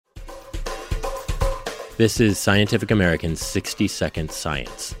This is Scientific American's 60-Second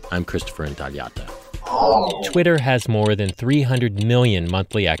Science. I'm Christopher Intagliata. Twitter has more than 300 million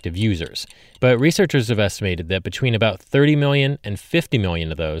monthly active users, but researchers have estimated that between about 30 million and 50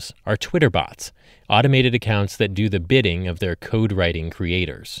 million of those are Twitter bots, automated accounts that do the bidding of their code-writing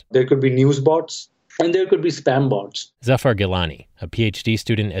creators. There could be news bots, and there could be spam bots. Zafar Gilani, a PhD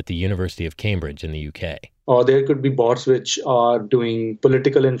student at the University of Cambridge in the UK. Or there could be bots which are doing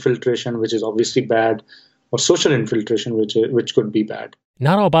political infiltration, which is obviously bad, or social infiltration, which could be bad.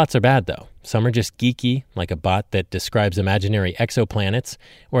 Not all bots are bad, though. Some are just geeky, like a bot that describes imaginary exoplanets,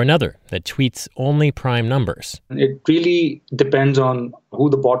 or another that tweets only prime numbers. It really depends on who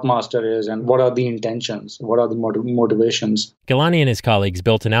the bot master is and what are the intentions, what are the motivations. Gilani and his colleagues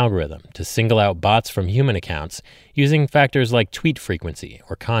built an algorithm to single out bots from human accounts using factors like tweet frequency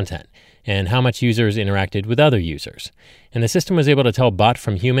or content and how much users interacted with other users. And the system was able to tell bot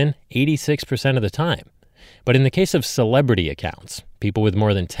from human 86% of the time. But in the case of celebrity accounts, people with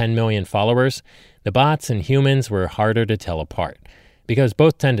more than 10 million followers, the bots and humans were harder to tell apart because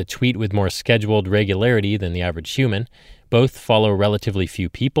both tend to tweet with more scheduled regularity than the average human, both follow relatively few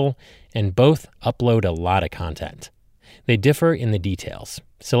people, and both upload a lot of content. They differ in the details.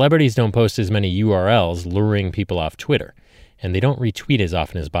 Celebrities don't post as many URLs luring people off Twitter, and they don't retweet as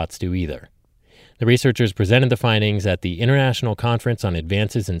often as bots do either. The researchers presented the findings at the International Conference on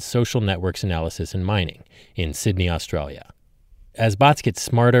Advances in Social Networks Analysis and Mining in Sydney, Australia. As bots get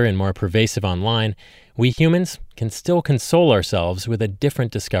smarter and more pervasive online, we humans can still console ourselves with a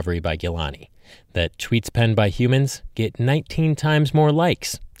different discovery by Gilani, that tweets penned by humans get 19 times more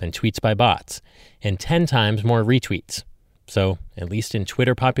likes than tweets by bots, and 10 times more retweets. So, at least in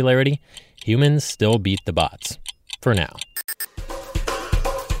Twitter popularity, humans still beat the bots. For now.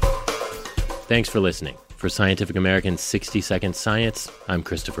 Thanks for listening. For Scientific American's 60-Second Science, I'm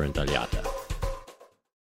Christopher Intagliata.